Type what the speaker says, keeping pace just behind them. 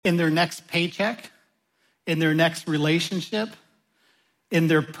in their next paycheck, in their next relationship, in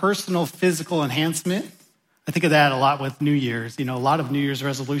their personal physical enhancement. I think of that a lot with New Year's. A lot of New Year's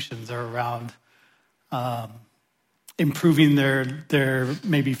resolutions are around improving their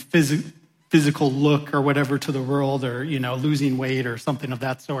maybe physical look or whatever to the world, or losing weight or something of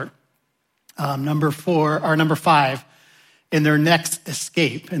that sort. Number 5, in their next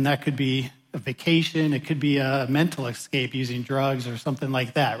escape, and that could be a vacation, it could be a mental escape using drugs or something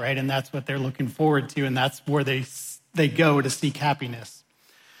like that, right? And that's what they're looking forward to, and that's where they go to seek happiness.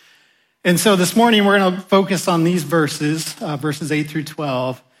 And so this morning we're going to focus on these verses 8 through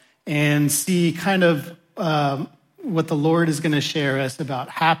 12, and see kind of what the Lord is going to share us about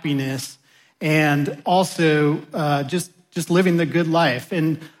happiness, and also just living the good life.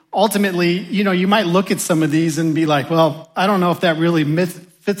 And ultimately, you might look at some of these and be like, well, I don't know if that really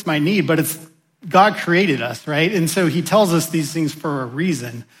fits my need, but it's God created us, right? And so he tells us these things for a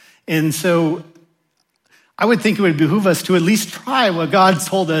reason. And so I would think it would behoove us to at least try what God's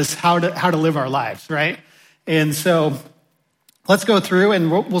told us how to live our lives, right? And so let's go through,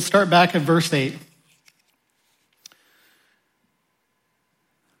 and we'll start back at verse 8.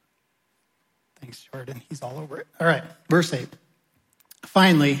 Thanks, Jordan. He's all over it. All right, verse 8.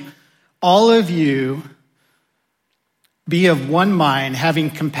 Finally, all of you be of one mind, having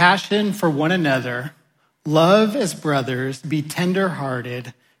compassion for one another, love as brothers, be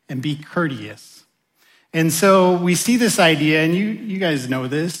tender-hearted, and be courteous. And so we see this idea, and you guys know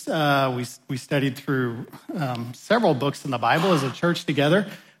this. We studied through several books in the Bible as a church together,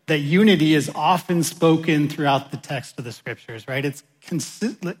 that unity is often spoken throughout the text of the scriptures, right? It's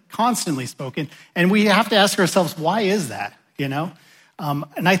constantly spoken. And we have to ask ourselves, why is that,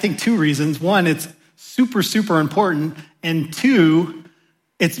 And I think 2 reasons. 1, it's super, super important. And 2,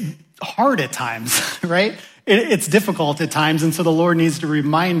 it's hard at times, right? It's difficult at times. And so the Lord needs to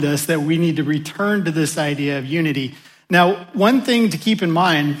remind us that we need to return to this idea of unity. Now, one thing to keep in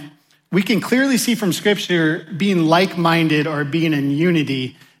mind, we can clearly see from Scripture being like-minded or being in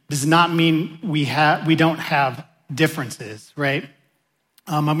unity does not mean we don't have differences, right?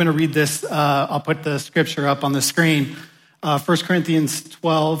 I'm going to read this. I'll put the Scripture up on the screen. 1 Corinthians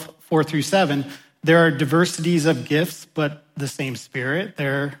 12, 4 through 7. There are diversities of gifts, but the same Spirit.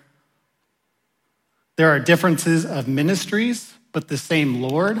 There are differences of ministries, but the same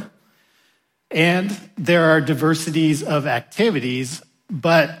Lord. And there are diversities of activities,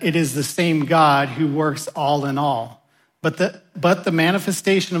 but it is the same God who works all in all. But the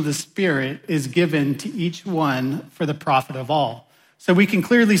manifestation of the Spirit is given to each one for the profit of all. So we can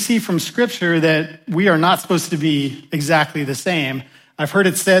clearly see from Scripture that we are not supposed to be exactly the same. I've heard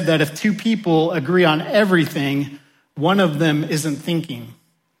it said that if 2 people agree on everything, one of them isn't thinking,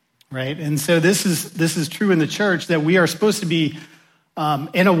 right? And so this is true in the church, that we are supposed to be,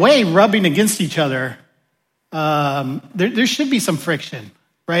 in a way, rubbing against each other. There should be some friction,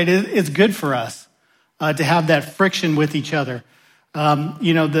 right? It's good for us to have that friction with each other.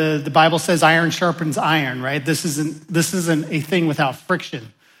 The Bible says iron sharpens iron, right? This isn't a thing without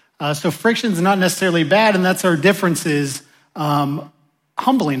friction. So friction's not necessarily bad, and that's our differences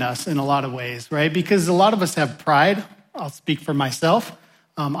humbling us in a lot of ways, right? Because a lot of us have pride. I'll speak for myself.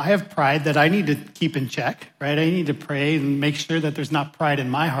 I have pride that I need to keep in check, right? I need to pray and make sure that there's not pride in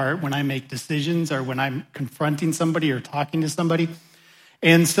my heart when I make decisions or when I'm confronting somebody or talking to somebody.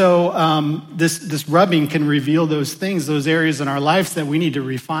 And so this rubbing can reveal those things, those areas in our lives that we need to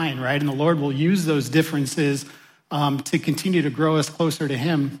refine, right? And the Lord will use those differences to continue to grow us closer to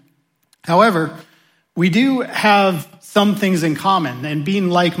Him. However, we do have some things in common, and being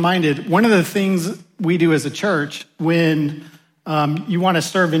like-minded. One of the things we do as a church when you want to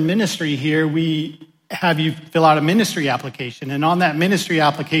serve in ministry here, we have you fill out a ministry application. And on that ministry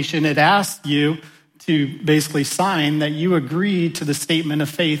application, it asks you to basically sign that you agree to the statement of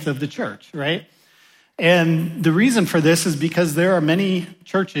faith of the church, right? And the reason for this is because there are many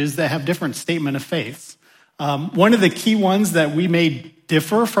churches that have different statement of faiths. One of the key ones that we may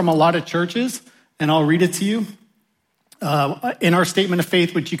differ from a lot of churches, and I'll read it to you. In our statement of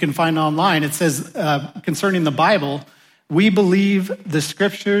faith, which you can find online, it says, concerning the Bible, we believe the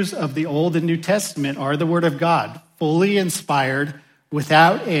scriptures of the Old and New Testament are the Word of God, fully inspired,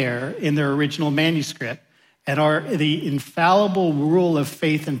 without error in their original manuscript, and are the infallible rule of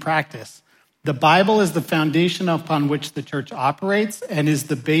faith and practice. The Bible is the foundation upon which the church operates and is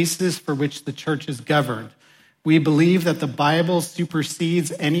the basis for which the church is governed. We believe that the Bible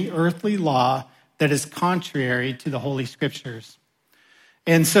supersedes any earthly law that is contrary to the Holy Scriptures.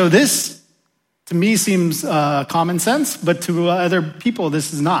 And so this, to me, seems common sense, but to other people,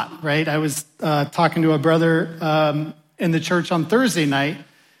 this is not, right? I was talking to a brother in the church on Thursday night,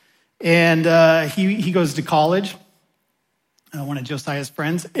 And he goes to college, one of Josiah's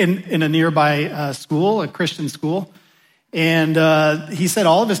friends, in a nearby school, a Christian school. And he said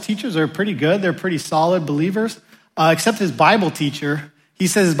all of his teachers are pretty good. They're pretty solid believers, except his Bible teacher. He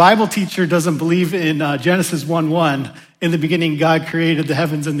says his Bible teacher doesn't believe in Genesis 1:1. In the beginning, God created the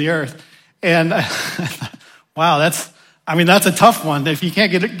heavens and the earth. And wow, that's a tough one. If you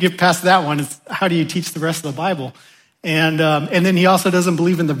can't get past that one, it's how do you teach the rest of the Bible? And then he also doesn't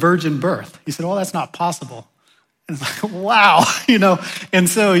believe in the virgin birth. He said, that's not possible. And it's like, wow, And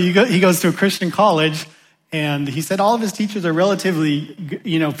so he goes to a Christian college, and he said all of his teachers are relatively,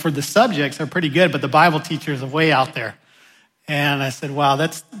 for the subjects are pretty good, but the Bible teachers are way out there. And I said, wow,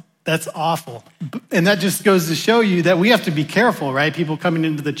 that's awful. And that just goes to show you that we have to be careful, right? People coming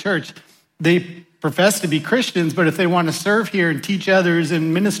into the church, they profess to be Christians, but if they want to serve here and teach others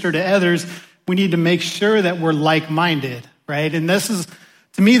and minister to others, we need to make sure that we're like-minded, right? And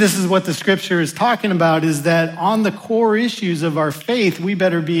to me, this is what the scripture is talking about, is that on the core issues of our faith, we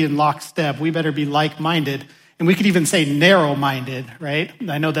better be in lockstep. We better be like-minded. And we could even say narrow-minded, right?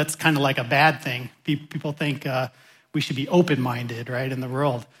 I know that's kind of like a bad thing. People think we should be open-minded, right, in the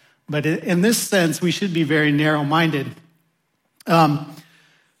world. But in this sense, we should be very narrow-minded.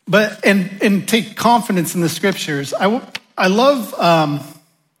 But take confidence in the scriptures. I love, a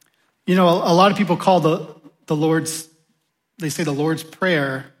lot of people call the Lord's, they say the Lord's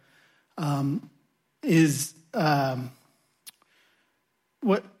Prayer is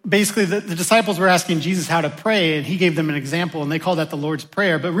what basically the disciples were asking Jesus how to pray, and he gave them an example, and they call that the Lord's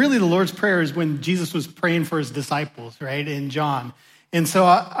Prayer. But really, the Lord's Prayer is when Jesus was praying for his disciples, right, in John. And so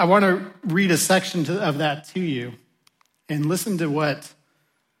I want to read a section of that to you, and listen to what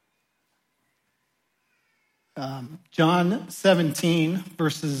John 17,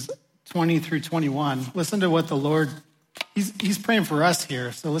 verses 20 through 21. Listen to what the Lord, he's praying for us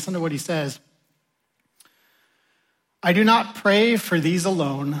here. So listen to what he says. I do not pray for these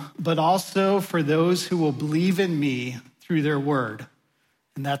alone, but also for those who will believe in me through their word.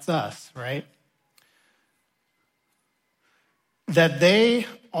 And that's us, right? That they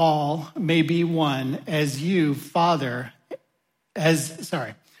all may be one as you, Father,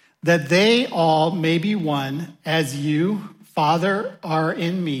 that they all may be one as you, Father, are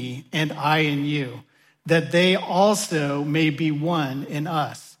in me and I in you, that they also may be one in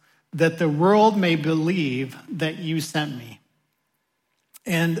us, that the world may believe that you sent me.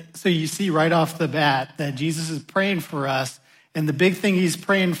 And so you see right off the bat that Jesus is praying for us, and the big thing he's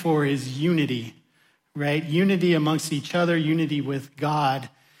praying for is unity, right? Unity amongst each other, unity with God.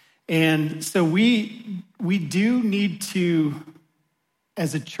 And so we do need to,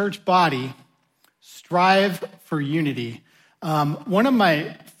 as a church body, strive for unity. One of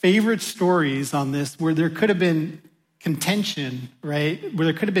my favorite stories on this, where there could have been contention, right, where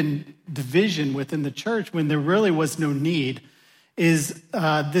there could have been division within the church when there really was no need, is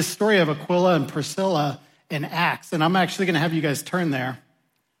this story of Aquila and Priscilla in Acts. And I'm actually going to have you guys turn there.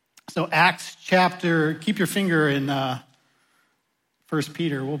 So Acts chapter, keep your finger in 1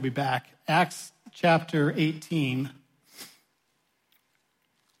 Peter, we'll be back. Acts chapter 18.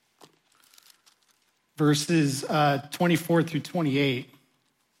 Verses 24 through 28.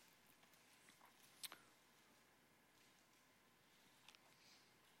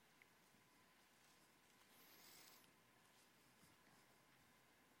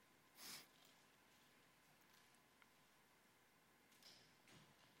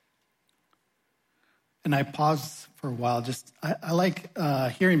 And I pause for a while. I like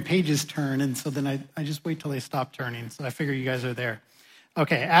hearing pages turn, and so then I just wait till they stop turning. So I figure you guys are there.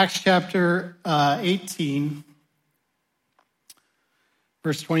 Okay, Acts chapter 18,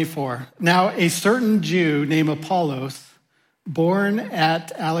 verse 24. Now a certain Jew named Apollos, born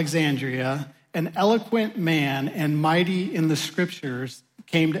at Alexandria, an eloquent man and mighty in the scriptures,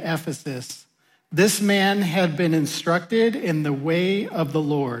 came to Ephesus. This man had been instructed in the way of the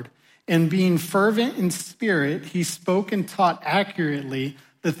Lord, and being fervent in spirit, he spoke and taught accurately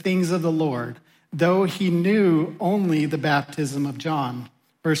the things of the Lord, though he knew only the baptism of John.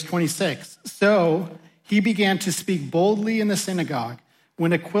 Verse 26, so he began to speak boldly in the synagogue.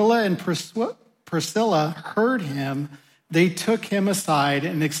 When Aquila and Priscilla heard him, they took him aside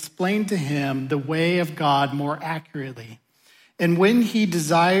and explained to him the way of God more accurately. And when he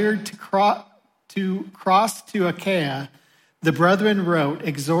desired to cross to Achaia, the brethren wrote,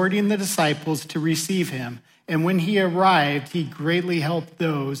 exhorting the disciples to receive him. And when he arrived, he greatly helped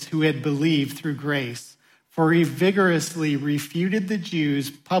those who had believed through grace. For he vigorously refuted the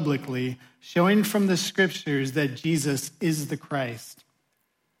Jews publicly, showing from the scriptures that Jesus is the Christ.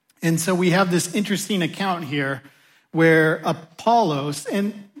 And so we have this interesting account here where Apollos,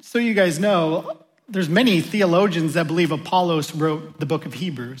 and so you guys know, there's many theologians that believe Apollos wrote the book of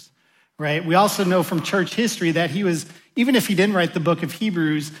Hebrews, right? We also know from church history that he was, even if he didn't write the book of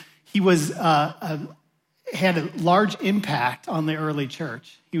Hebrews, he was had a large impact on the early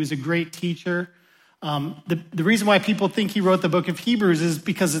church. He was a great teacher. The reason why people think he wrote the book of Hebrews is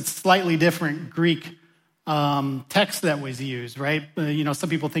because it's slightly different Greek text that was used, right? Some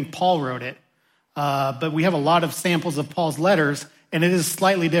people think Paul wrote it, but we have a lot of samples of Paul's letters, and it is a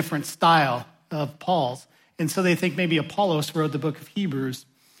slightly different style of Paul's. And so they think maybe Apollos wrote the book of Hebrews.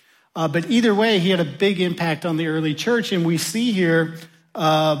 But either way, he had a big impact on the early church, and we see here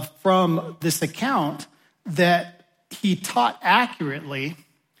from this account that he taught accurately,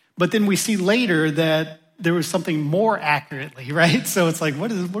 but then we see later that there was something more accurately, right? So it's like,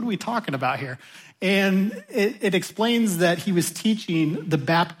 what are we talking about here? And it explains that he was teaching the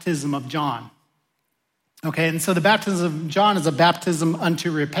baptism of John. Okay, and so the baptism of John is a baptism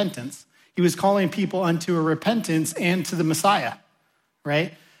unto repentance. He was calling people unto a repentance and to the Messiah,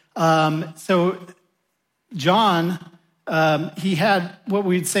 right? So John, he had what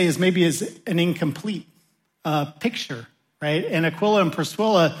we'd say is maybe is an incomplete picture, right? And Aquila and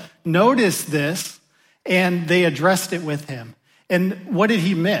Priscilla noticed this, and they addressed it with him. And what did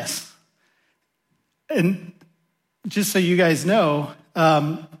he miss? And just so you guys know,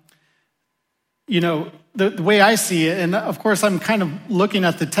 the way I see it, and of course I'm kind of looking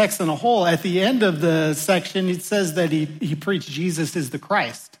at the text in a whole, at the end of the section, it says that he preached Jesus is the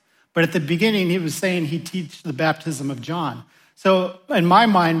Christ. But at the beginning, he was saying he teach the baptism of John. So in my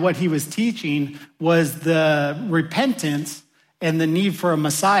mind, what he was teaching was the repentance and the need for a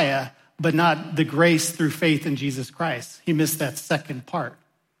Messiah, but not the grace through faith in Jesus Christ. He missed that second part,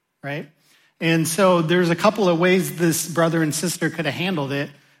 right? And so there's a couple of ways this brother and sister could have handled it.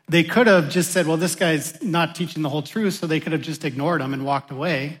 They could have just said, well, this guy's not teaching the whole truth, so they could have just ignored him and walked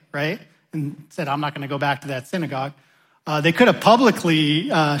away, right? And said, I'm not going to go back to that synagogue. They could have publicly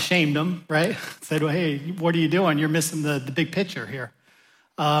shamed him, right? Said, well, hey, what are you doing? You're missing the big picture here.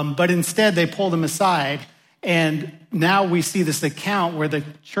 But instead, they pulled him aside, and now we see this account where the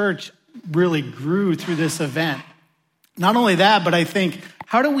church really grew through this event. Not only that, but I think,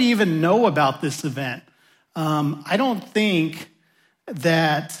 how do we even know about this event? I don't think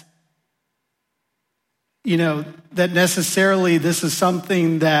that, that necessarily this is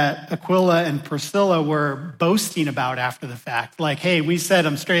something that Aquila and Priscilla were boasting about after the fact. Like, hey, we set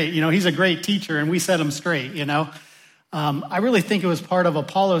him straight. He's a great teacher, and we set him straight, I really think it was part of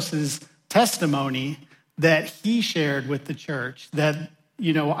Apollos' testimony that he shared with the church that,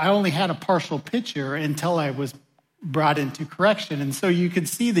 I only had a partial picture until I was brought into correction. And so you could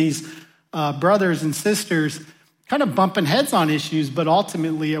see these brothers and sisters kind of bumping heads on issues, but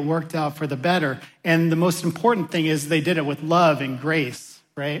ultimately it worked out for the better. And the most important thing is they did it with love and grace,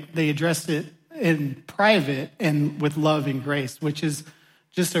 right? They addressed it in private and with love and grace, which is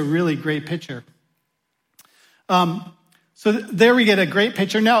just a really great picture. So there we get a great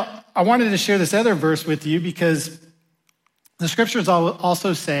picture. Now, I wanted to share this other verse with you because the scriptures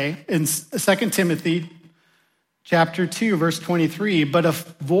also say in 2 Timothy chapter 2, verse 23, but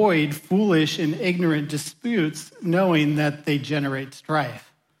avoid foolish and ignorant disputes, knowing that they generate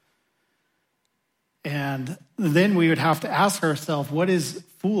strife. And then we would have to ask ourselves, what is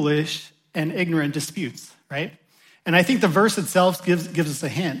foolish and ignorant disputes, right? And I think the verse itself gives us a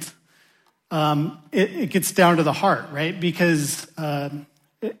hint. It gets down to the heart, right? Because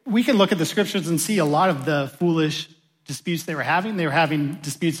we can look at the scriptures and see a lot of the foolish disputes they were having. They were having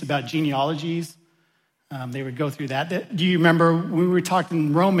disputes about genealogies. They would go through that. Do you remember we were talking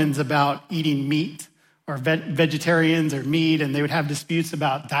in Romans about eating meat or vegetarians or meat, and they would have disputes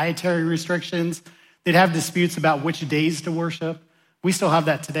about dietary restrictions. They'd have disputes about which days to worship. We still have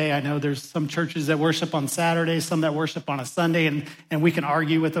that today. I know there's some churches that worship on Saturday, some that worship on a Sunday, and we can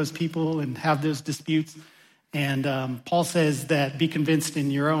argue with those people and have those disputes. And Paul says that be convinced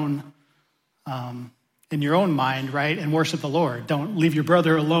in your own mind, right, and worship the Lord. Don't leave your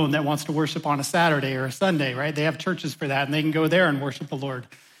brother alone that wants to worship on a Saturday or a Sunday, right? They have churches for that, and they can go there and worship the Lord.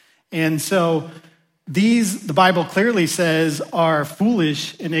 And so these, the Bible clearly says, are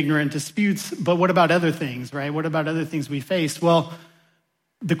foolish and ignorant disputes, but what about other things, right? What about other things we face? Well,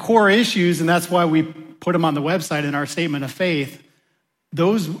 the core issues, and that's why we put them on the website in our statement of faith,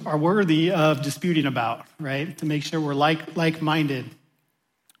 those are worthy of disputing about, right? To make sure we're like-minded.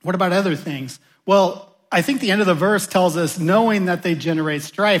 What about other things? Well, I think the end of the verse tells us knowing that they generate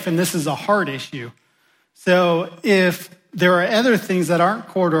strife, and this is a heart issue. So if there are other things that aren't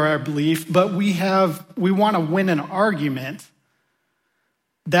core to our belief, but we want to win an argument,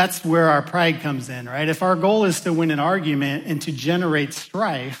 that's where our pride comes in, right? If our goal is to win an argument and to generate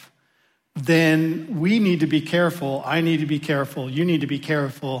strife, then we need to be careful. I need to be careful. You need to be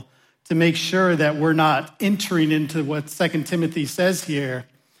careful to make sure that we're not entering into what 2 Timothy says here,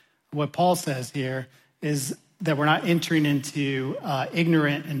 what Paul says here, is that we're not entering into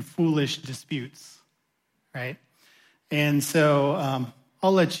ignorant and foolish disputes, right? And so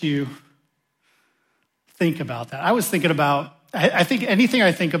I'll let you think about that. I was thinking about, I think anything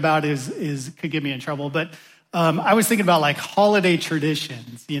I think about is could get me in trouble, but I was thinking about like holiday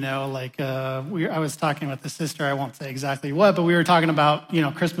traditions, like I was talking with the sister, I won't say exactly what, but we were talking about,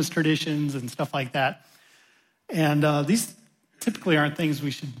 Christmas traditions and stuff like that. And these typically aren't things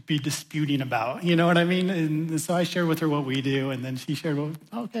we should be disputing about, you know what I mean? And so I shared with her what we do, and then she shared,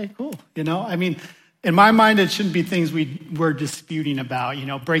 okay, cool. I mean, in my mind, it shouldn't be things we're disputing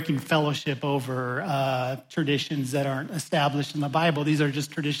about, breaking fellowship over traditions that aren't established in the Bible. These are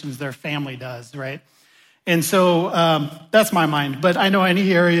just traditions their family does, right? And so that's my mind. But I know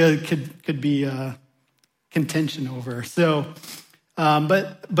any area could be contention over. So,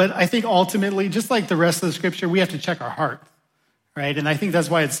 but I think ultimately, just like the rest of the scripture, we have to check our heart, right? And I think that's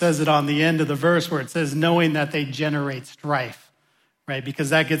why it says it on the end of the verse where it says, knowing that they generate strife, right? Because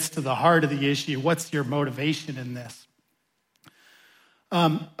that gets to the heart of the issue. What's your motivation in this?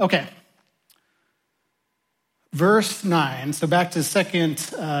 Okay. Verse 9, so back to 1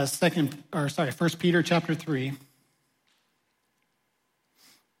 Peter chapter 3.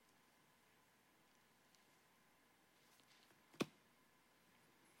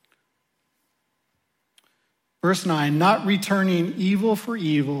 Verse 9, not returning evil for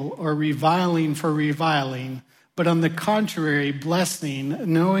evil or reviling for reviling, but on the contrary,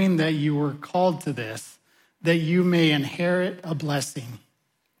 blessing, knowing that you were called to this, that you may inherit a blessing.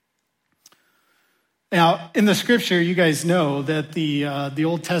 Now, in the scripture, you guys know that the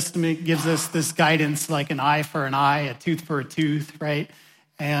Old Testament gives us this guidance like an eye for an eye, a tooth for a tooth, right?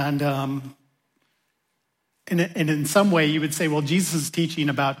 And in some way, you would say, well, Jesus' teaching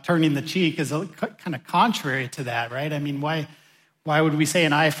about turning the cheek is kind of contrary to that, right? I mean, why would we say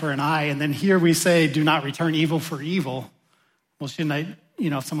an eye for an eye? And then here we say, do not return evil for evil. Well, shouldn't I,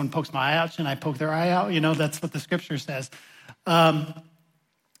 if someone pokes my eye out, shouldn't I poke their eye out? That's what the scripture says.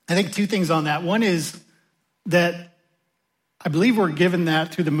 I think two things on that. One is that I believe we're given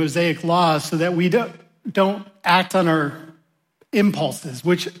that through the Mosaic law so that we don't act on our impulses,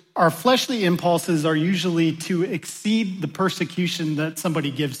 which our fleshly impulses are usually to exceed the persecution that somebody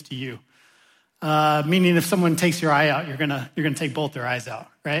gives to you. Meaning if someone takes your eye out, you're gonna take both their eyes out,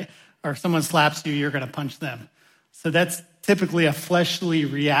 right? Or if someone slaps you, you're gonna punch them. So that's typically a fleshly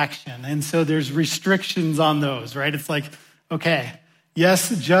reaction. And so there's restrictions on those, right? It's like, okay, yes,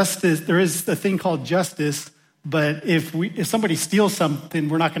 justice, there is a thing called justice, but if somebody steals something,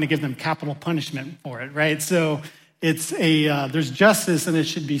 we're not going to give them capital punishment for it, right? So it's there's justice and it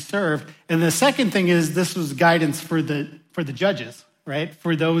should be served. And the second thing is this was guidance for the judges, right?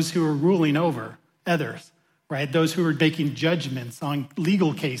 For those who are ruling over others, right? Those who are making judgments on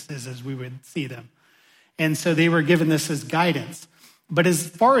legal cases as we would see them. And so they were given this as guidance. But as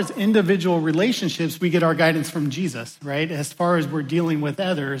far as individual relationships, we get our guidance from Jesus, right? As far as we're dealing with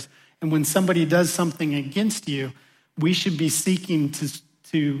others, and when somebody does something against you, we should be seeking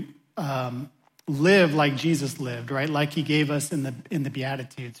to live like Jesus lived, right? Like he gave us in the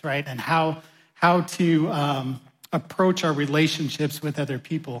Beatitudes, right? And how to approach our relationships with other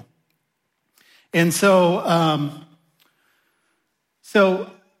people. And so,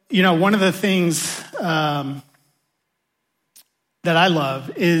 one of the things that I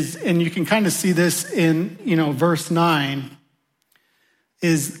love is, and you can kind of see this in, verse 9,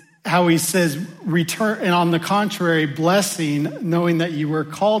 is how he says, return, and on the contrary, blessing, knowing that you were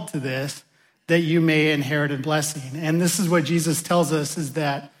called to this, that you may inherit a blessing. And this is what Jesus tells us is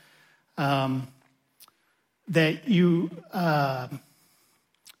that, that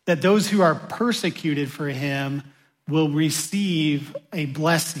those who are persecuted for him will receive a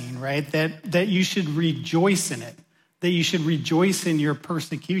blessing, right? That you should rejoice in it. That you should rejoice in your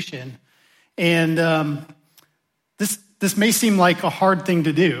persecution. And this may seem like a hard thing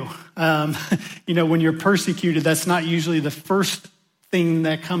to do. When you're persecuted, that's not usually the first thing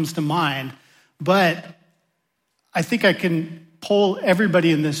that comes to mind. But I think I can poll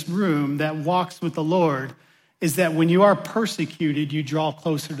everybody in this room that walks with the Lord is that when you are persecuted, you draw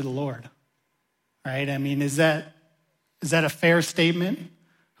closer to the Lord, right? I mean, is that a fair statement?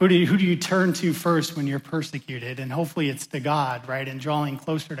 Who do you turn to first when you're persecuted? And hopefully it's to God, right? And drawing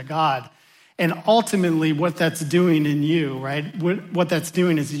closer to God. And ultimately what that's doing in you, right? What that's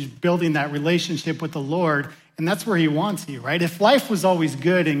doing is he's building that relationship with the Lord. And that's where he wants you, right? If life was always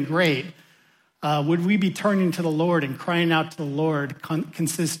good and great, would we be turning to the Lord and crying out to the Lord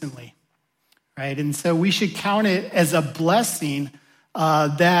consistently, right? And so we should count it as a blessing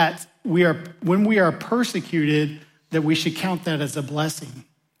that when we are persecuted, that we should count that as a blessing.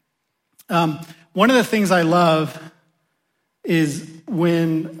 One of the things I love is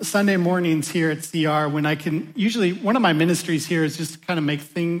when Sunday mornings here at CR, when I can, usually one of my ministries here is just kind of make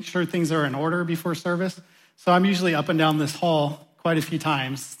sure things are in order before service. So I'm usually up and down this hall quite a few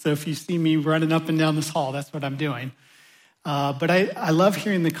times. So if you see me running up and down this hall, that's what I'm doing. But I love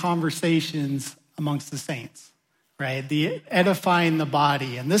hearing the conversations amongst the saints, right? The edifying the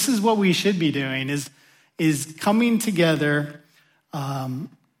body. And this is what we should be doing is coming together,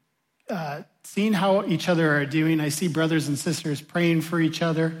 seeing how each other are doing. I see brothers and sisters praying for each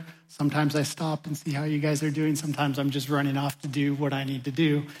other. Sometimes I stop and see how you guys are doing. Sometimes I'm just running off to do what I need to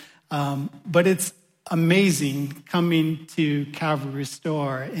do. But it's amazing coming to Calvary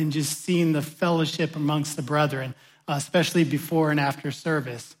Restore and just seeing the fellowship amongst the brethren, especially before and after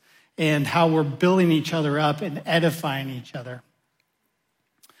service, and how we're building each other up and edifying each other.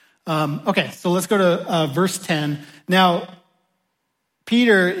 Okay, so let's go to verse 10. Now,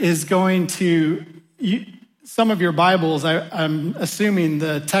 Peter is going to, some of your Bibles, I'm assuming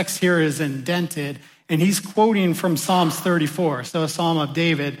the text here is indented, and he's quoting from Psalms 34, so a Psalm of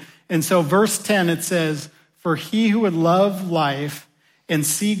David. And so verse 10, it says, "For he who would love life and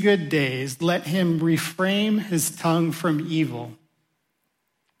see good days, let him refrain his tongue from evil."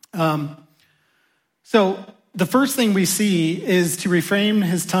 So the first thing we see is to refrain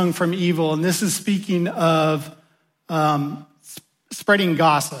his tongue from evil, and this is speaking of spreading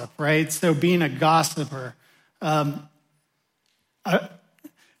gossip, right? So being a gossiper.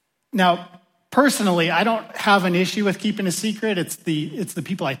 Now, personally, I don't have an issue with keeping a secret. It's the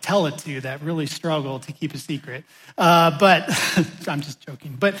people I tell it to that really struggle to keep a secret. But I'm just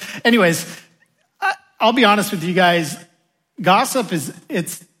joking. But anyways, I'll be honest with you guys. Gossip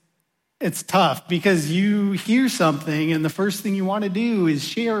it's tough because you hear something and the first thing you want to do is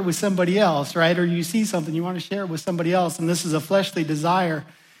share it with somebody else, right? Or you see something, you want to share it with somebody else, and this is a fleshly desire.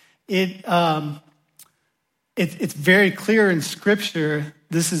 It's very clear in Scripture,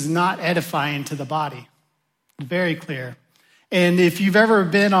 this is not edifying to the body. Very clear. And if you've ever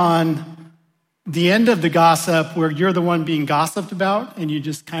been on the end of the gossip where you're the one being gossiped about and you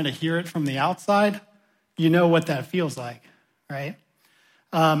just kind of hear it from the outside, you know what that feels like, right?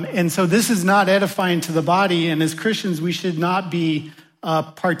 And so this is not edifying to the body, and as Christians, we should not be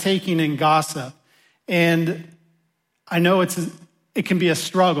partaking in gossip. And I know it can be a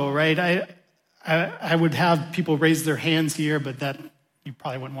struggle, right? I would have people raise their hands here, but that you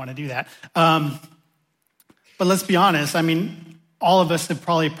probably wouldn't want to do that. But let's be honest. I mean, all of us have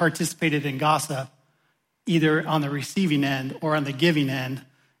probably participated in gossip, either on the receiving end or on the giving end,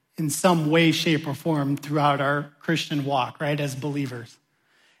 in some way, shape, or form throughout our Christian walk, right, as believers.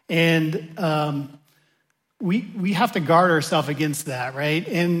 And we have to guard ourselves against that, right?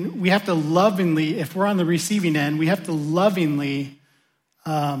 And we have to lovingly, if we're on the receiving end, we have to lovingly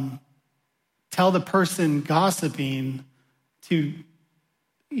tell the person gossiping to,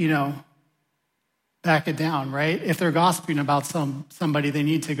 back it down, right? If they're gossiping about somebody, they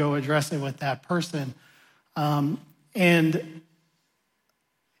need to go address it with that person. And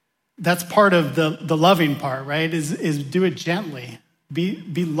that's part of the loving part, right? Is do it gently.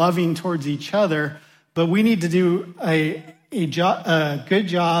 Be loving towards each other, but we need to do a good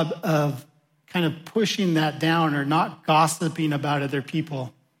job of kind of pushing that down or not gossiping about other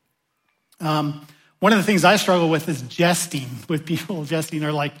people. One of the things I struggle with is jesting with people. Jesting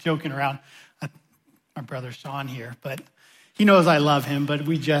or like joking around. My brother Sean here, but he knows I love him, but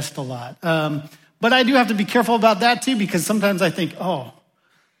we jest a lot. But I do have to be careful about that too, because sometimes I think,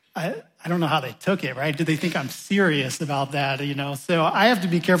 I don't know how they took it, right? Do they think I'm serious about that, So I have to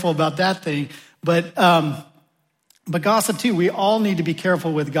be careful about that thing. But gossip too, we all need to be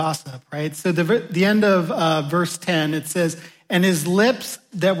careful with gossip, right? So the end of verse 10, it says, "And his lips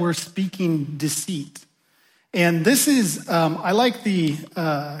that were speaking deceit." And this is, I like the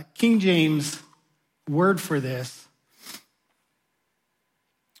King James word for this.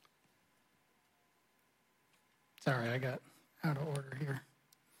 Sorry, I got out of order here.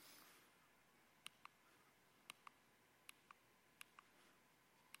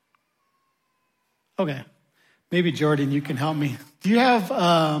 Okay, maybe Jordan, you can help me. Do you have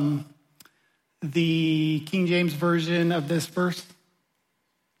the King James version of this verse?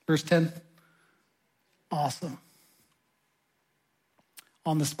 Verse 10? Awesome.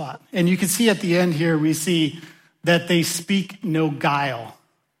 On the spot. And you can see at the end here, we see that they speak no guile,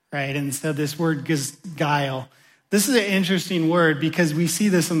 right? And so this word guile, this is an interesting word because we see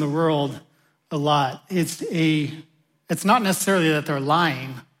this in the world a lot. It's not necessarily that they're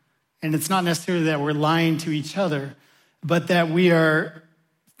lying, and it's not necessarily that we're lying to each other, but that we are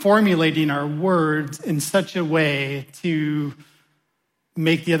formulating our words in such a way to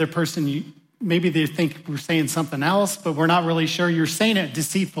make the other person, maybe they think we're saying something else, but we're not really sure. You're saying it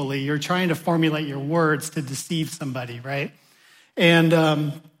deceitfully. You're trying to formulate your words to deceive somebody, right? And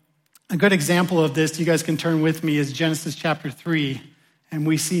a good example of this, you guys can turn with me, is Genesis chapter 3. And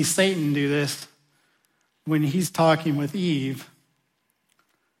we see Satan do this when he's talking with Eve.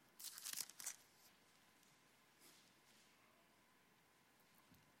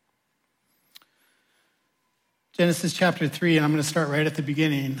 Genesis chapter 3, and I'm going to start right at the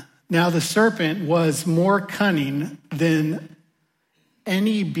beginning. Now the serpent was more cunning than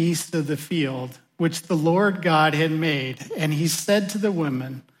any beast of the field, which the Lord God had made. And he said to the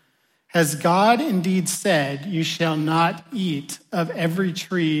woman, has God indeed said, you shall not eat of every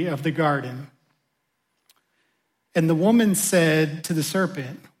tree of the garden? And the woman said to the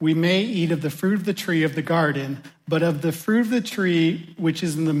serpent, we may eat of the fruit of the tree of the garden, but of the fruit of the tree which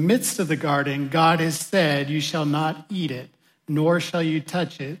is in the midst of the garden, God has said, you shall not eat it, nor shall you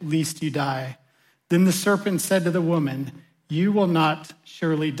touch it, lest you die. Then the serpent said to the woman, you will not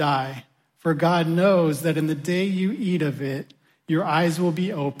surely die, for God knows that in the day you eat of it, your eyes will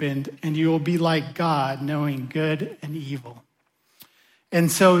be opened, and you will be like God, knowing good and evil. And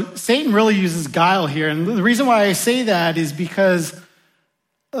so Satan really uses guile here. And the reason why I say that is because,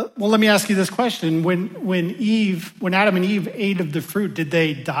 let me ask you this question. When Adam and Eve ate of the fruit, did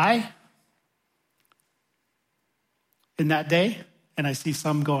they die in that day? And I see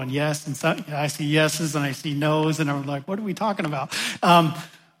some going yes, and some, I see yeses, and I see no's, and I'm like, what are we talking about?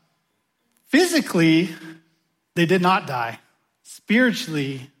 Physically, they did not die.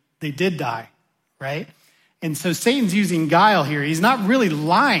 Spiritually, they did die, right? And so Satan's using guile here. He's not really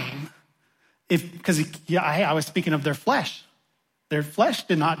lying, because I was speaking of their flesh. Their flesh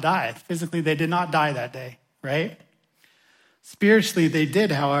did not die. Physically, they did not die that day, right? Spiritually, they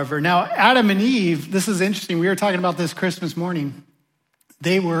did, however. Now, Adam and Eve, this is interesting. We were talking about this Christmas morning.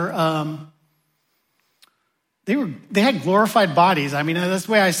 They had glorified bodies. I mean, that's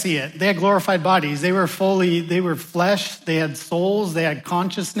the way I see it. They had glorified bodies. They were flesh. They had souls. They had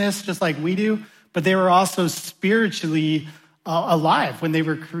consciousness, just like we do. But they were also spiritually alive when they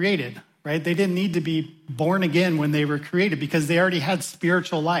were created, right? They didn't need to be born again when they were created because they already had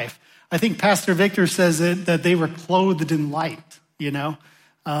spiritual life. I think Pastor Victor says that they were clothed in light,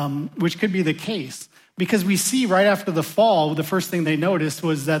 which could be the case. Because we see right after the fall, the first thing they noticed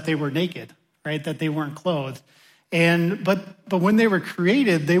was that they were naked, right? That they weren't clothed. But when they were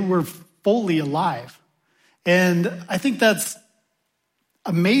created, they were fully alive. And I think that's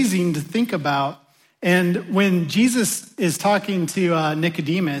amazing to think about. And when Jesus is talking to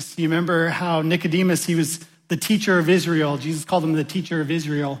Nicodemus, you remember how Nicodemus, he was the teacher of Israel. Jesus called him the teacher of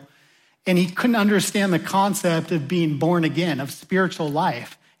Israel. And he couldn't understand the concept of being born again, of spiritual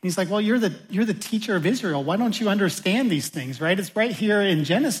life. And he's like, well, you're the teacher of Israel. Why don't you understand these things, right? It's right here in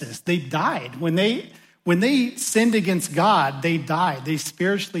Genesis. They died. When they sinned against God, they died. They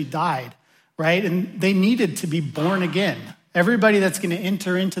spiritually died, right? And they needed to be born again. Everybody that's going to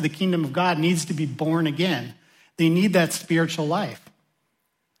enter into the kingdom of God needs to be born again. They need that spiritual life.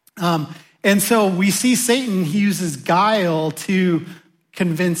 And so we see Satan, he uses guile to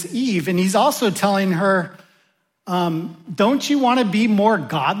convince Eve. And he's also telling her, don't you want to be more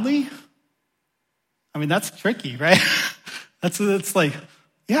godly? I mean, that's tricky, right? That's like,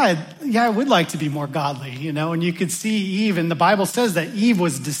 yeah, I would like to be more godly, and you could see Eve, and the Bible says that Eve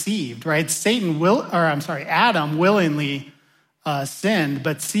was deceived, right? Adam willingly sinned,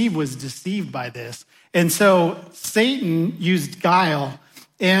 but Eve was deceived by this. And so Satan used guile,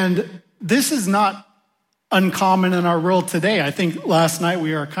 and this is not uncommon in our world today. I think last night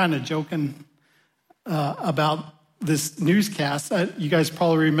we were kind of joking about this newscast. You guys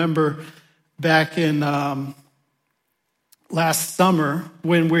probably remember back in last summer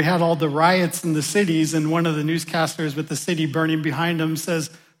when we had all the riots in the cities, and one of the newscasters with the city burning behind him says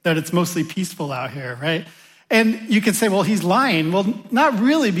that it's mostly peaceful out here, right? And you could say, well, he's lying. Well, not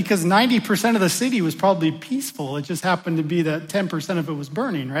really, because 90% of the city was probably peaceful. It just happened to be that 10% of it was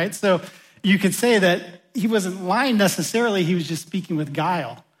burning, right? So you could say that he wasn't lying necessarily. He was just speaking with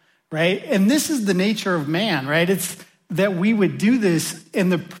guile, right? And this is the nature of man, right? It's that we would do this.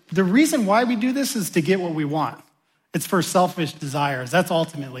 And the reason why we do this is to get what we want. It's for selfish desires. That's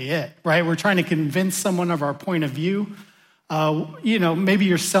ultimately it, right? We're trying to convince someone of our point of view. Maybe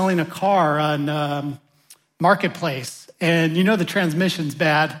you're selling a car on marketplace, and you know the transmission's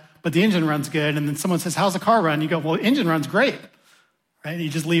bad, but the engine runs good, and then someone says, how's the car run? You go, well, engine runs great, right? You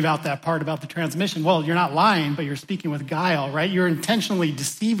just leave out that part about the transmission. Well, you're not lying, but you're speaking with guile, right? You're intentionally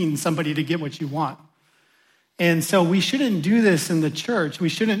deceiving somebody to get what you want. And so we shouldn't do this in the church. We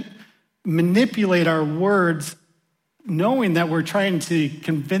shouldn't manipulate our words knowing that we're trying to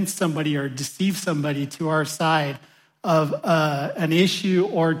convince somebody or deceive somebody to our side of an issue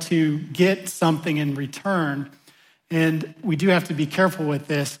or to get something in return. And we do have to be careful with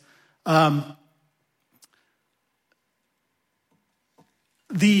this.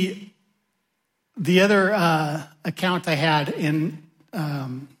 The other account I had in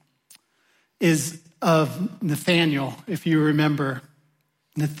is of Nathaniel, if you remember.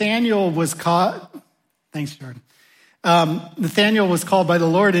 Nathaniel was caught. Thanks, Jordan. Nathaniel was called by the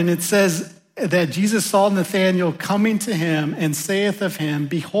Lord, and it says that Jesus saw Nathanael coming to him and saith of him,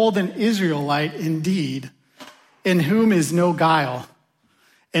 behold, an Israelite indeed, in whom is no guile.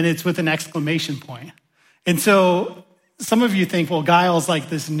 And it's with an exclamation point. And so some of you think, well, guile is like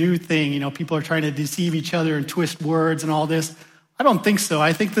this new thing. You know, people are trying to deceive each other and twist words and all this. I don't think so.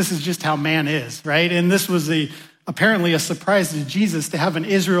 I think this is just how man is, right? And this was apparently a surprise to Jesus to have an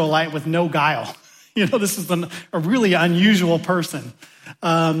Israelite with no guile. You know, this is a really unusual person.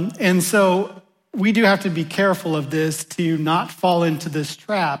 And so we do have to be careful of this to not fall into this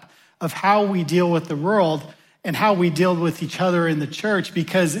trap of how we deal with the world and how we deal with each other in the church,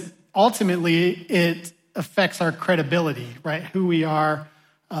 because ultimately it affects our credibility, right? Who we are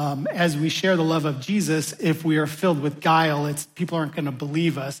as we share the love of Jesus. If we are filled with guile, people aren't going to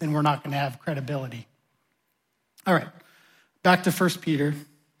believe us and we're not going to have credibility. All right, back to 1 Peter.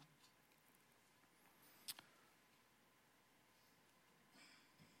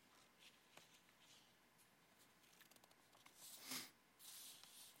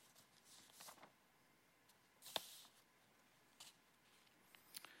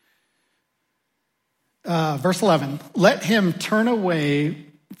 Verse 11, let him turn away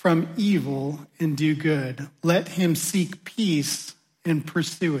from evil and do good. Let him seek peace and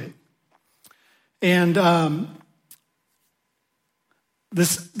pursue it. And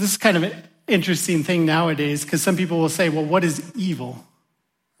this is kind of an interesting thing nowadays, because some people will say, well, what is evil,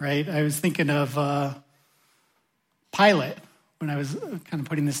 right? I was thinking of Pilate when I was kind of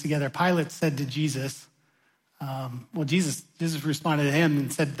putting this together. Pilate said to Jesus, Jesus responded to him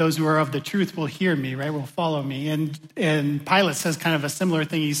and said, those who are of the truth will hear me, right? Will follow me. And Pilate says kind of a similar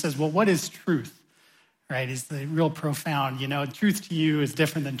thing. He says, well, what is truth, right? Is the real profound, you know, truth to you is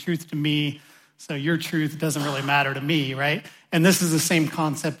different than truth to me. So your truth doesn't really matter to me, right? And this is the same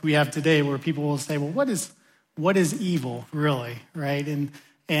concept we have today, where people will say, well, what is evil really, right?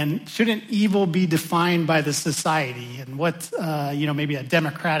 And shouldn't evil be defined by the society and what, maybe a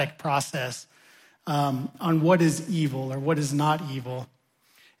democratic process on what is evil or what is not evil?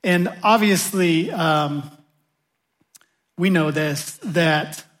 And obviously, we know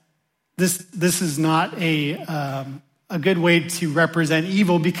that this is not a good way to represent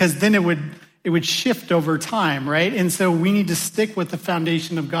evil, because then it would shift over time, right? And so we need to stick with the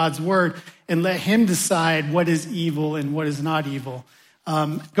foundation of God's word and let him decide what is evil and what is not evil.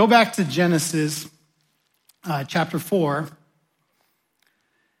 Go back to Genesis chapter 4.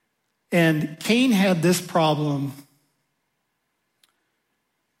 And Cain had this problem.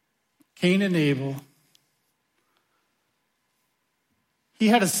 Cain and Abel. He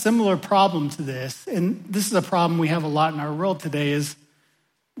had a similar problem to this. And this is a problem we have a lot in our world today, is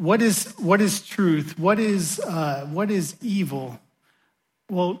what is truth? What is evil?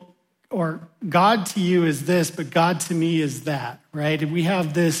 Well, or God to you is this, but God to me is that, right? And we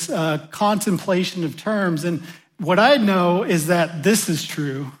have this contemplation of terms. And what I know is that this is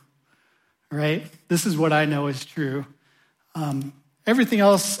true, right? This is what I know is true. Everything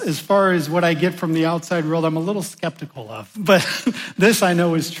else, as far as what I get from the outside world, I'm a little skeptical of. But this I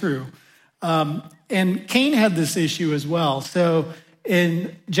know is true. And Cain had this issue as well. So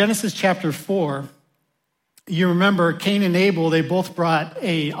in Genesis chapter 4, you remember Cain and Abel, they both brought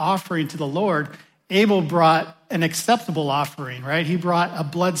an offering to the Lord. Abel brought an acceptable offering, right? He brought a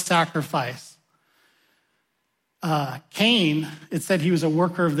blood sacrifice. Cain, it said he was a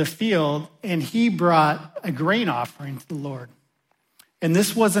worker of the field, and he brought a grain offering to the Lord. And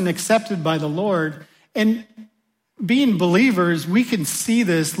this wasn't accepted by the Lord. And being believers, we can see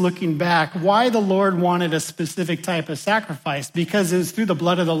this looking back, why the Lord wanted a specific type of sacrifice, because it was through the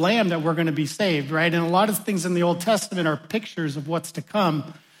blood of the Lamb that we're going to be saved, right? And a lot of things in the Old Testament are pictures of what's to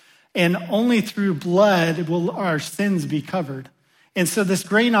come. And only through blood will our sins be covered. And so this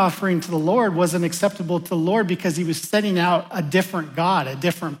grain offering to the Lord wasn't acceptable to the Lord because he was setting out a different God, a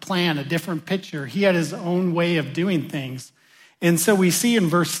different plan, a different picture. He had his own way of doing things. And so we see in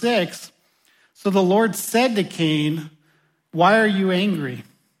verse 6, so the Lord said to Cain, "Why are you angry?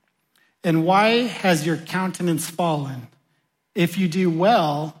 And why has your countenance fallen? If you do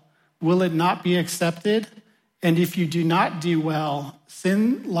well, will it not be accepted? And if you do not do well,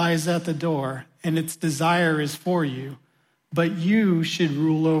 sin lies at the door, and its desire is for you, but you should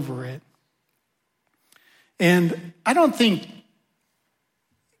rule over it." And I don't think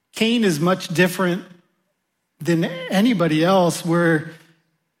Cain is much different than anybody else, where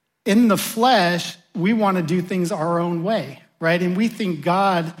in the flesh, we want to do things our own way, right? And we think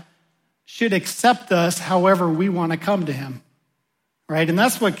God should accept us however we want to come to him, right? And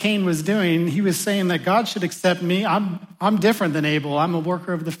that's what Cain was doing. He was saying that God should accept me. I'm different than Abel. I'm a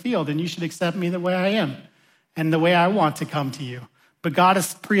worker of the field, and you should accept me the way I am and the way I want to come to you. But God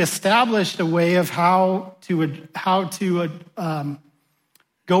has pre-established a way of how to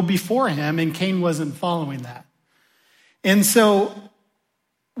go before him, and Cain wasn't following that. And so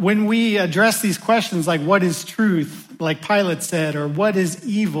when we address these questions like what is truth, like Pilate said, or what is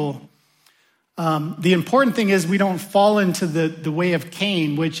evil, the important thing is we don't fall into the way of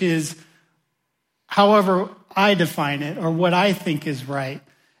Cain, which is however I define it or what I think is right.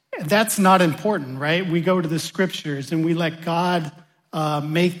 That's not important, right? We go to the scriptures and we let God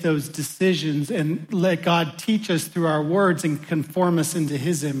make those decisions and let God teach us through our words and conform us into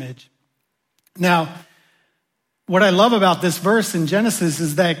his image. Now, what I love about this verse in Genesis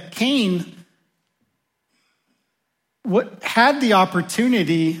is that Cain had the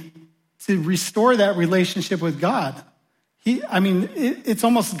opportunity to restore that relationship with God. It's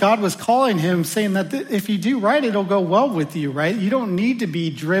almost God was calling him, saying that if you do right, it'll go well with you, right? You don't need to be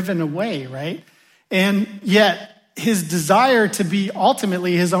driven away, right? And yet his desire to be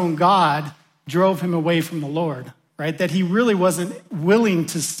ultimately his own God drove him away from the Lord, right? That he really wasn't willing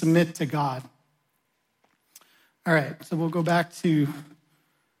to submit to God. All right, so we'll go back to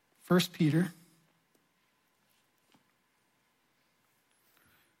 1 Peter.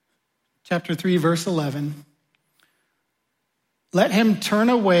 Chapter 3, verse 11. Let him turn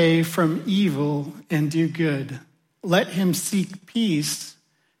away from evil and do good. Let him seek peace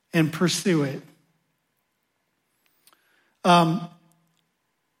and pursue it. I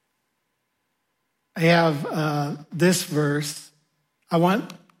have this verse. I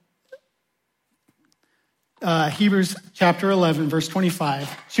want Hebrews chapter 11, verse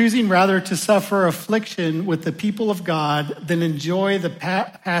 25. Choosing rather to suffer affliction with the people of God than enjoy the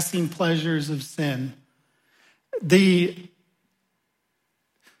passing pleasures of sin. The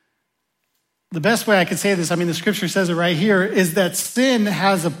best way I could say this, the scripture says it right here, is that sin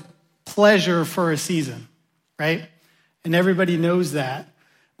has a pleasure for a season, right? And everybody knows that.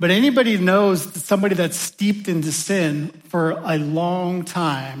 But anybody knows that somebody that's steeped into sin for a long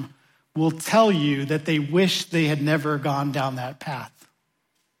time will tell you that they wish they had never gone down that path.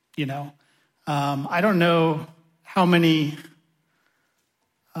 I don't know how many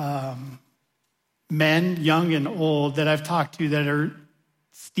men, young and old, that I've talked to that are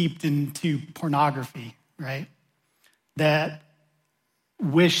steeped into pornography, right? That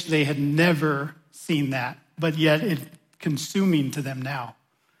wish they had never seen that, but yet it's consuming to them now.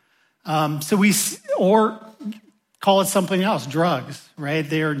 Or call it something else, drugs, right?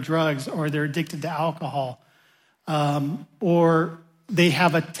 They are drugs, or they're addicted to alcohol, or they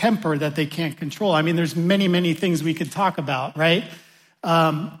have a temper that they can't control. There's many, many things we could talk about, right?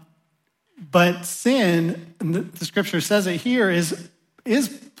 But sin, and the scripture says it here, is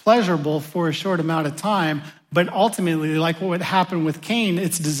pleasurable for a short amount of time, but ultimately, like what happened with Cain,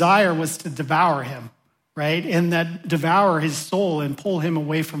 its desire was to devour him, right? And that devour his soul and pull him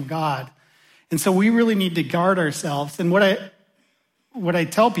away from God. And so we really need to guard ourselves. And what I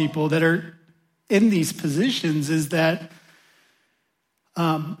tell people that are in these positions is that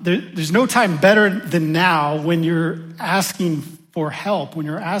there's no time better than now when you're asking for help, when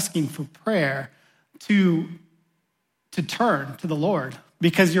you're asking for prayer, to turn to the Lord,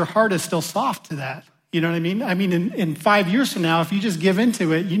 because your heart is still soft to that. You know what I mean? In 5 years from now, if you just give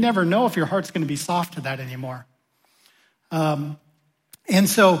into it, you never know if your heart's going to be soft to that anymore. And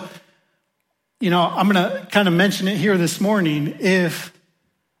so, I'm going to kind of mention it here this morning. If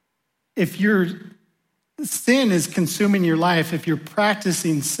your sin is consuming your life, if you're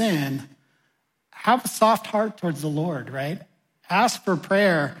practicing sin, have a soft heart towards the Lord, right? Ask for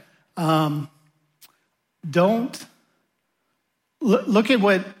prayer. Don't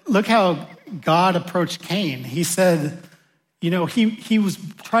look how God approached Cain. He said, he was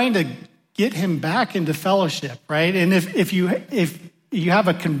trying to get him back into fellowship, right? And if you have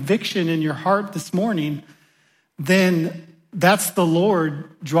a conviction in your heart this morning, then that's the Lord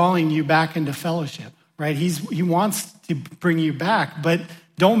drawing you back into fellowship, right? He wants to bring you back, but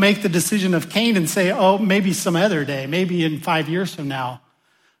don't make the decision of Cain and say, oh, maybe some other day, maybe in 5 years from now.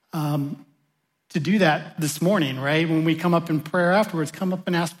 To do that this morning, right? When we come up in prayer afterwards, come up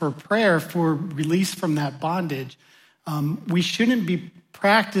and ask for prayer for release from that bondage. We shouldn't be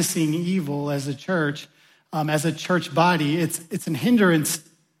practicing evil as a church body. It's an hindrance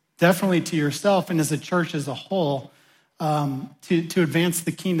definitely to yourself and as a church as a whole to advance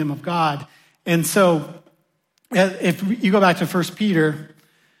the kingdom of God. And so if you go back to 1 Peter,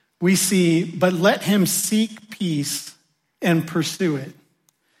 we see, but let him seek peace and pursue it.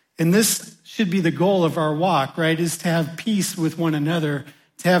 And this should be the goal of our walk, right? Is to have peace with one another,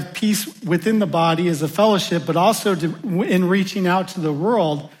 to have peace within the body as a fellowship, but also in reaching out to the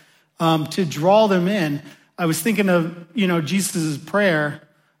world to draw them in. I was thinking of, Jesus' prayer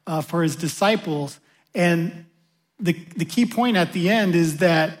for his disciples, and the key point at the end is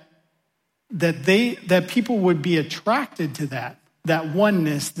that people would be attracted to that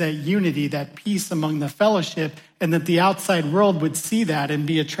oneness, that unity, that peace among the fellowship, and that the outside world would see that and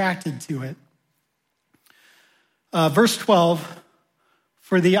be attracted to it. Verse 12,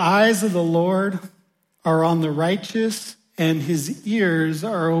 for the eyes of the Lord are on the righteous, and his ears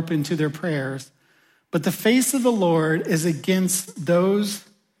are open to their prayers. But the face of the Lord is against those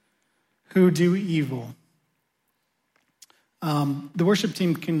who do evil. The worship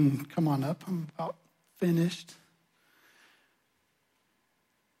team can come on up. I'm about finished.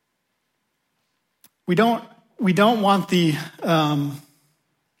 We don't want the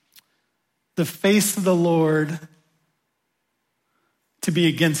face of the Lord to be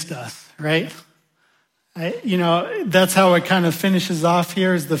against us, right? That's how it kind of finishes off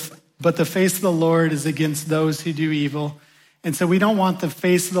here. But the face of the Lord is against those who do evil, and so we don't want the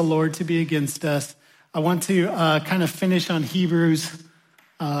face of the Lord to be against us. I want to kind of finish on Hebrews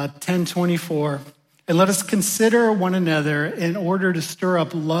 10:24, and let us consider one another in order to stir up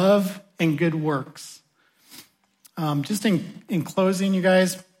love and good works. Just in closing, you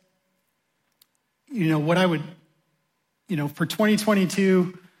guys, what I would, for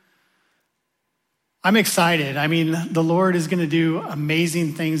 2022, I'm excited. I mean, the Lord is going to do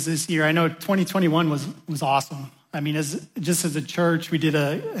amazing things this year. I know 2021 was awesome. I mean, as a church, we did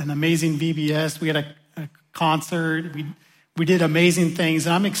an amazing VBS. We had a concert. We did amazing things.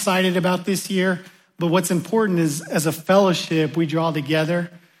 And I'm excited about this year. But what's important is, as a fellowship, we draw together.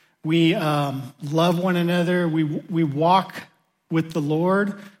 We love one another. We walk with the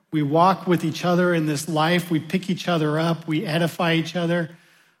Lord. We walk with each other in this life. We pick each other up. We edify each other.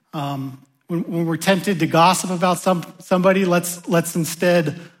 When we're tempted to gossip about somebody, let's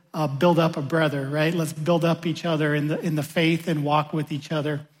instead build up a brother, right? Let's build up each other in the faith and walk with each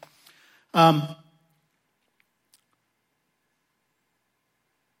other.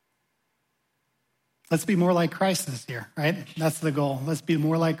 Let's be more like Christ this year, right? That's the goal. Let's be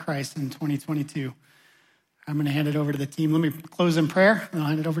more like Christ in 2022. I'm going to hand it over to the team. Let me close in prayer, and I'll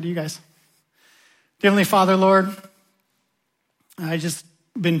hand it over to you guys. Dear Heavenly Father, Lord, I just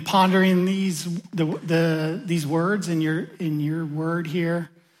been pondering these words in your word here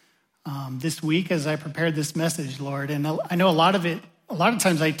this week as I prepared this message, Lord. And I know a lot of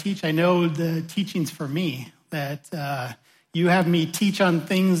times I teach, I know the teaching's for me, that you have me teach on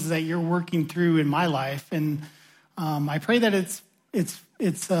things that you're working through in my life. And I pray that it's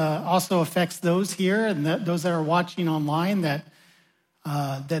also affects those here and those that are watching online, that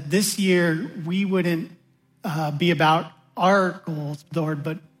this year we wouldn't be about our goals, Lord,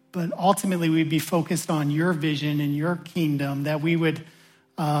 but ultimately we'd be focused on your vision and your kingdom, that we would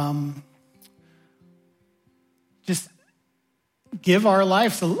just give our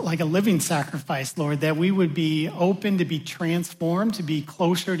lives like a living sacrifice, Lord, that we would be open to be transformed, to be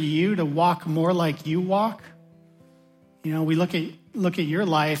closer to you, to walk more like you walk. We look at your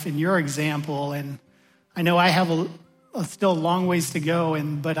life and your example, and I know I have still a long ways to go,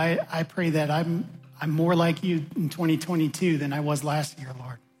 but I pray that I'm more like you in 2022 than I was last year,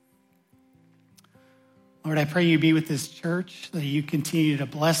 Lord. Lord, I pray you be with this church, that you continue to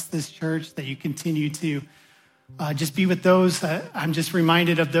bless this church, that you continue to just be with those. I'm just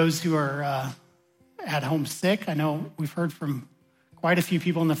reminded of those who are at home sick. I know we've heard from quite a few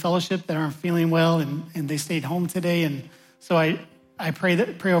people in the fellowship that aren't feeling well, and they stayed home today. And so I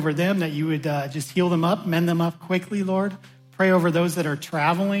pray over them that you would just heal them up, mend them up quickly, Lord. Pray over those that are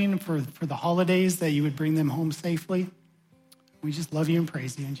traveling for the holidays, that you would bring them home safely. We just love you and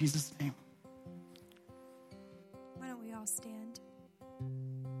praise you in Jesus' name. Why don't we all stand?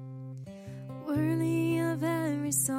 worthy of every song.